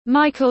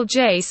Michael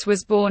Jace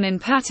was born in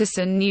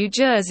Paterson, New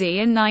Jersey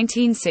in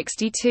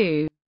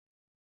 1962.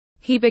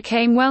 He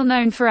became well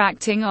known for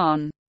acting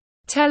on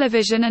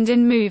television and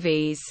in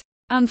movies.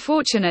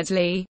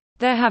 Unfortunately,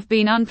 there have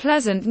been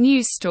unpleasant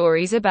news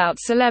stories about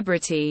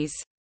celebrities.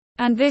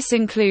 And this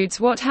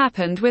includes what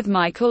happened with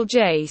Michael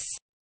Jace.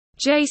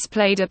 Jace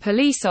played a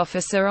police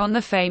officer on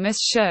the famous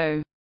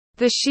show,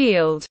 The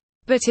Shield.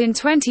 But in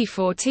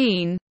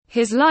 2014,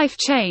 his life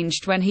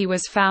changed when he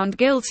was found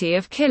guilty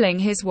of killing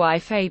his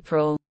wife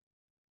April.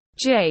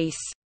 Jace.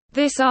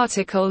 This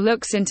article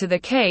looks into the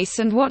case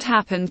and what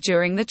happened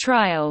during the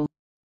trial.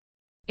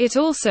 It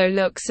also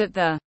looks at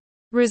the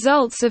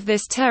results of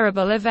this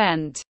terrible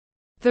event.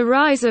 The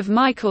rise of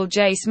Michael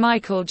Jace.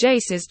 Michael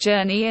Jace's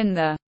journey in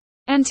the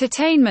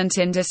entertainment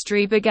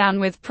industry began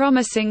with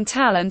promising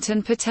talent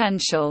and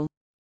potential,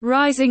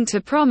 rising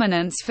to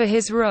prominence for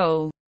his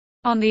role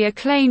on the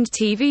acclaimed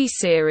TV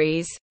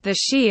series, The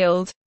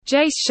Shield.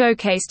 Jace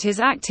showcased his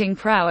acting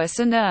prowess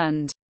and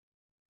earned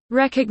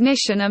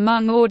recognition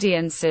among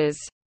audiences.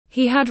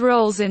 He had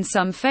roles in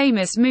some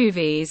famous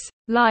movies,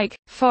 like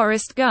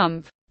Forrest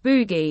Gump,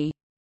 Boogie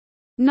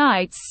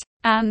Nights,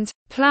 and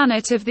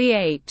Planet of the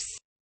Apes.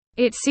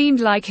 It seemed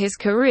like his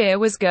career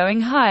was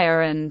going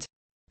higher and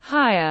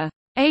higher.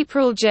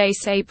 April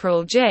Jace.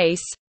 April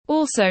Jace,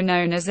 also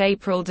known as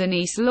April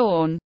Denise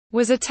Lawn,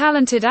 was a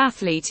talented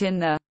athlete in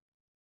the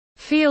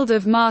field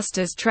of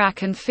masters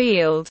track and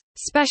field,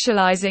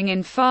 specializing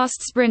in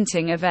fast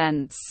sprinting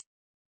events.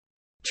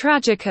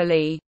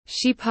 Tragically,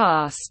 she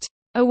passed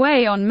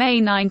away on May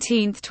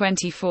 19,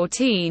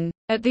 2014,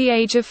 at the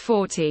age of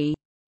 40.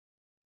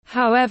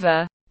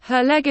 However,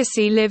 her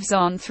legacy lives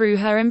on through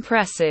her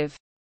impressive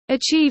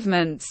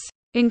achievements,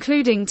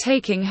 including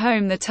taking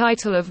home the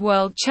title of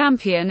world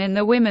champion in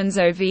the women's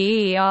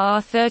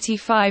OVER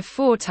 35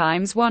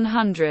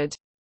 4x100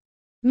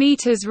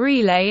 meters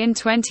relay in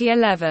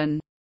 2011.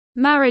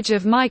 Marriage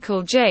of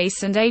Michael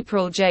Jace and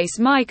April Jace.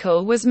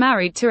 Michael was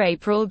married to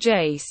April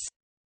Jace.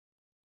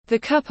 The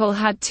couple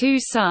had 2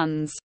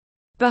 sons.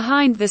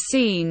 Behind the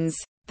scenes,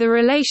 the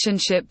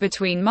relationship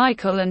between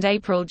Michael and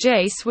April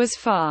Jace was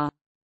far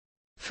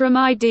from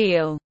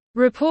ideal.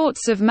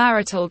 Reports of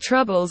marital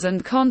troubles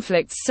and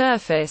conflicts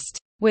surfaced,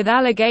 with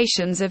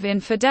allegations of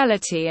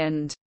infidelity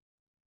and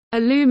a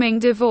looming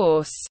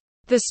divorce.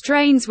 The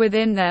strains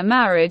within their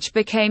marriage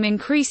became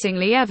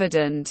increasingly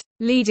evident,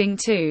 leading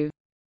to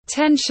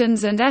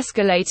tensions and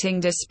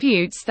escalating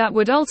disputes that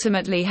would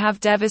ultimately have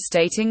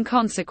devastating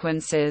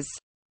consequences.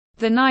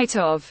 The night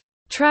of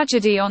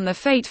tragedy. On the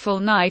fateful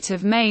night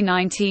of May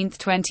 19,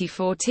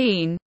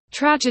 2014,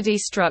 tragedy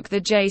struck the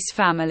Jace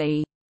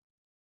family.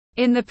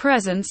 In the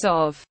presence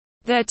of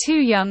their 2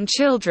 young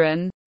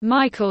children,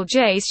 Michael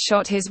Jace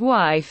shot his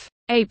wife,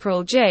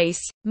 April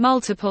Jace,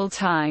 multiple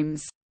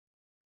times.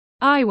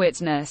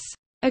 Eyewitness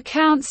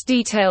accounts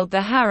detailed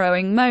the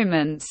harrowing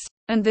moments,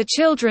 and the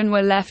children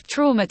were left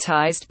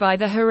traumatized by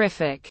the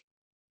horrific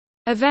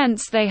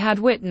events they had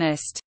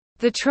witnessed.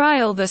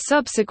 The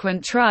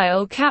subsequent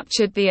trial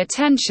captured the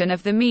attention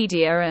of the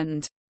media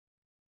and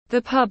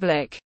the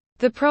public.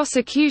 The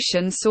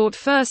prosecution sought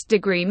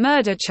first-degree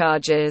murder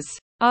charges,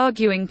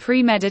 arguing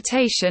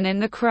premeditation in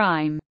the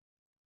crime.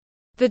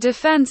 The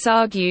defense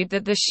argued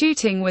that the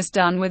shooting was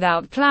done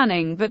without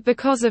planning but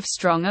because of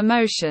strong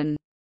emotion.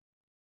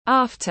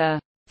 After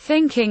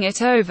thinking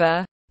it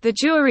over, the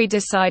jury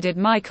decided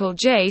Michael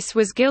Jace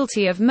was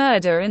guilty of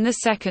murder in the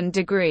second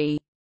degree.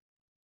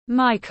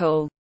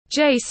 Michael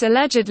Jace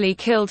allegedly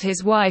killed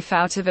his wife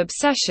out of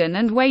obsession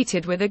and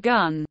waited with a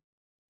gun.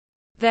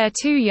 Their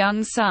 2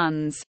 young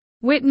sons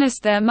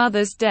witnessed their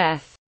mother's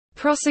death.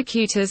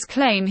 Prosecutors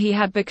claim he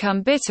had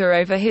become bitter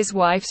over his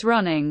wife's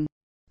running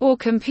or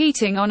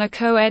competing on a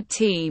co-ed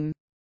team.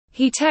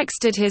 He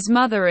texted his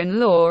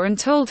mother-in-law and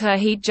told her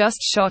he'd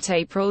just shot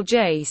April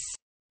Jace.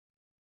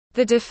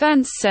 The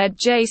defense said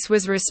Jace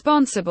was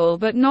responsible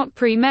but not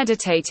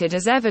premeditated,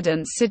 as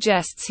evidence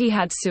suggests he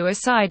had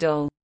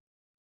suicidal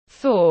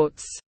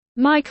thoughts.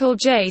 Michael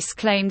Jace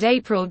claimed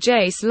April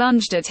Jace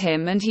lunged at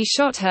him and he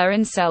shot her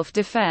in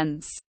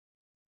self-defense.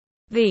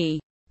 The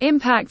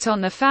impact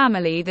on the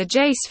family. The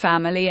Jace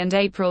family and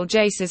April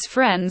Jace's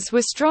friends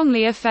were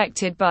strongly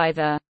affected by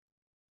the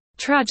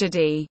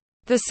tragedy.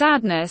 The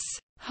sadness,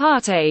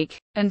 heartache,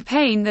 and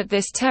pain that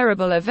this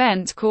terrible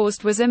event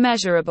caused was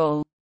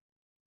immeasurable.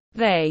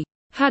 They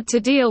had to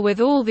deal with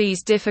all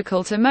these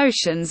difficult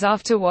emotions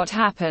after what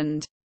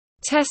happened.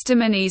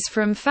 Testimonies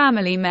from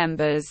family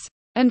members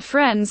and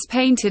friends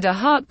painted a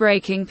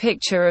heartbreaking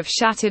picture of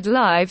shattered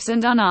lives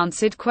and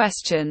unanswered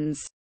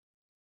questions.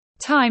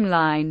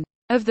 Timeline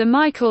of the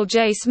Michael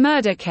Jace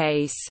murder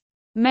case.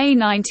 May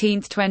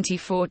 19,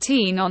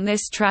 2014. On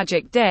this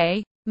tragic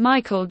day,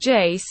 Michael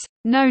Jace,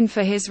 known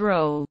for his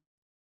role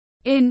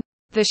in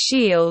The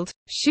Shield,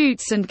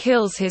 shoots and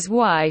kills his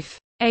wife,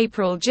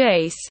 April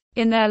Jace,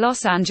 in their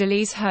Los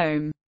Angeles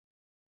home.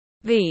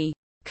 The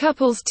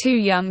couple's 2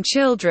 young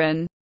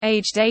children,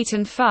 aged 8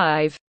 and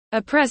 5,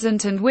 are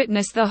present and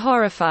witness the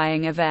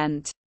horrifying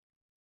event.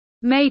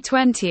 May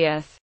 20.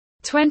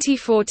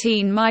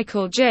 2014,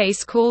 Michael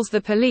Jace calls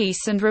the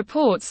police and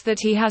reports that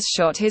he has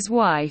shot his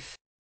wife.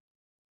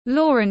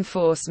 Law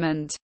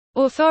enforcement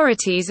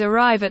authorities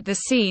arrive at the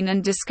scene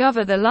and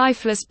discover the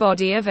lifeless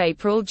body of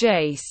April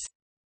Jace.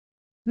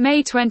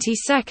 May 22,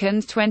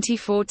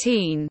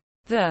 2014.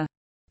 The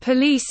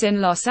police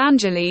in Los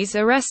Angeles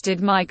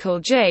arrested Michael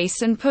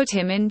Jace and put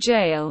him in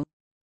jail.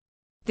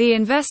 The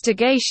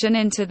investigation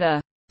into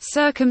the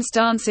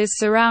circumstances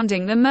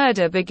surrounding the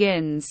murder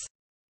begins.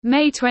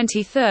 May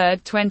 23,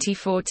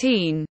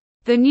 2014.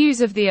 The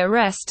news of the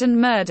arrest and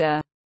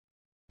murder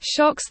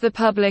shocks the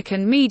public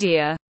and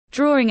media,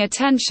 drawing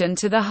attention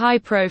to the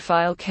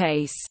high-profile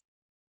case.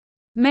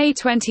 May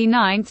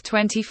 29,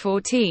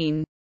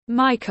 2014.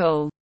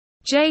 Michael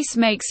Jace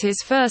makes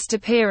his first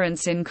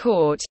appearance in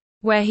court,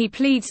 where he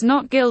pleads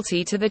not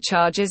guilty to the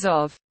charges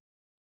of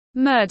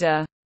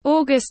murder.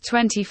 August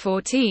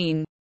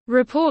 2014.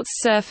 Reports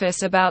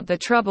surface about the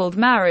troubled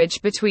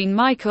marriage between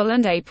Michael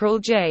and April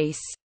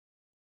Jace,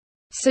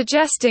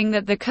 suggesting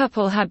that the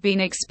couple had been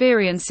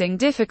experiencing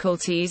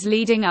difficulties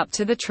leading up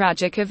to the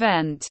tragic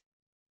event.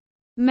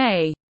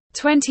 May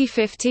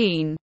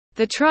 2015.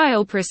 The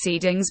trial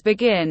proceedings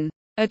begin,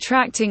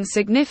 attracting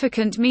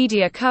significant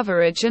media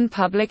coverage and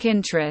public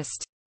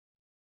interest.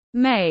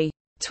 May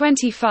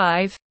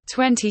 25,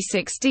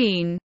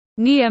 2016.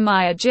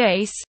 Nehemiah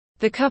Jace,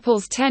 the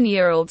couple's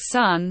 10-year-old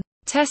son,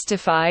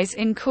 testifies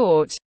in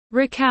court,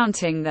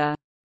 recounting the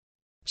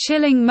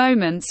chilling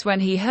moments when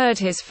he heard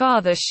his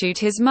father shoot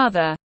his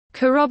mother,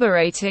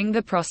 corroborating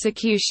the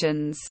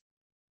prosecution's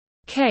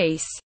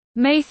case.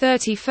 May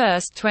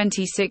 31,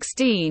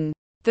 2016.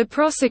 The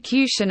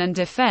prosecution and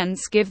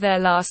defense give their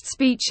last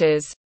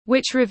speeches,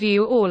 which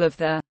review all of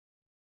the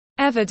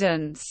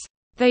evidence.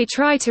 They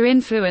try to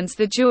influence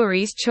the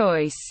jury's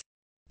choice.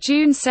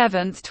 June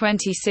 7,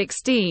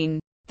 2016.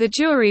 The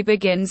jury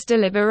begins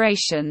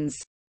deliberations,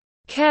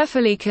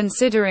 carefully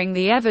considering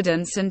the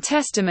evidence and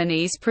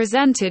testimonies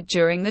presented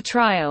during the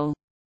trial.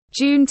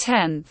 June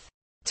 10,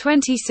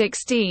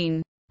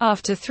 2016.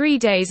 After 3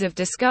 days of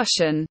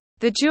discussion,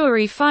 the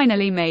jury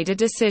finally made a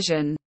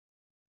decision.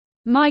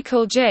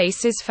 Michael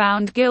Jace is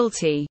found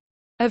guilty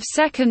of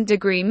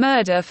second-degree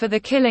murder for the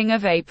killing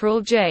of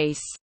April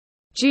Jace.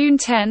 June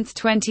 10,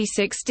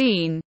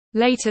 2016.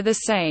 Later the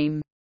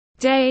same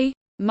day,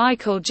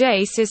 Michael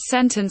Jace is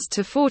sentenced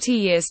to 40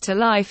 years to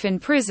life in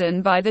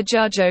prison by the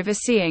judge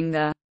overseeing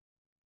the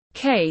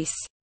case.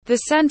 The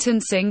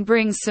sentencing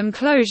brings some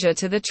closure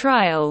to the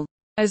trial,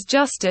 as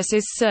justice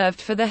is served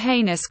for the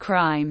heinous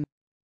crime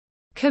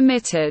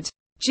committed.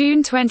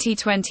 June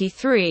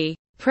 2023,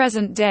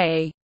 present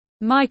day.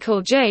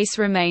 Michael Jace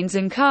remains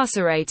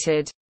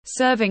incarcerated,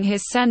 serving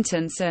his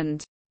sentence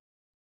and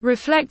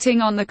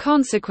reflecting on the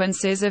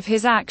consequences of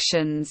his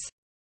actions.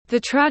 The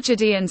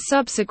tragedy and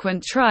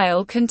subsequent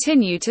trial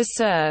continue to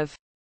serve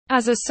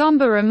as a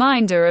somber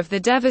reminder of the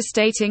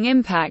devastating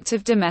impact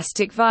of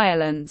domestic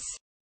violence.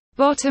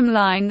 Bottom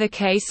line, the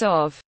case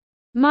of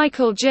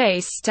Michael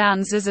Jace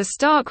stands as a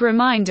stark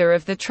reminder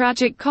of the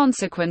tragic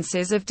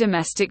consequences of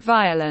domestic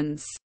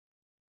violence.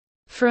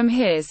 From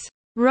his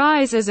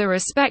rise as a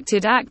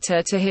respected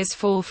actor to his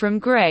fall from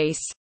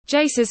grace,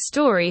 Jace's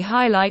story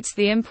highlights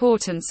the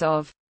importance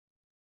of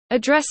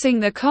addressing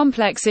the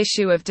complex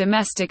issue of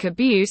domestic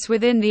abuse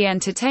within the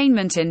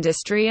entertainment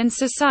industry and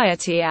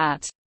society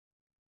at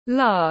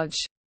large.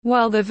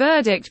 While the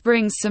verdict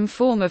brings some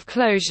form of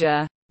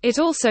closure, it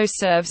also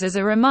serves as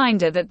a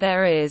reminder that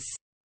there is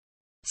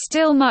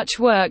still much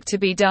work to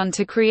be done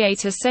to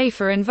create a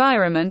safer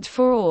environment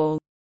for all.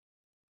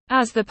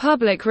 As the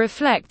public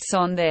reflects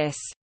on this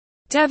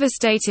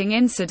devastating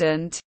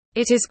incident,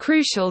 it is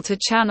crucial to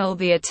channel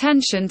the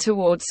attention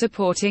toward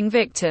supporting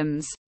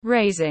victims,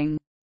 raising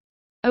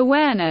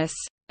awareness,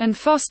 and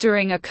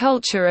fostering a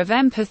culture of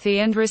empathy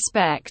and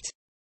respect.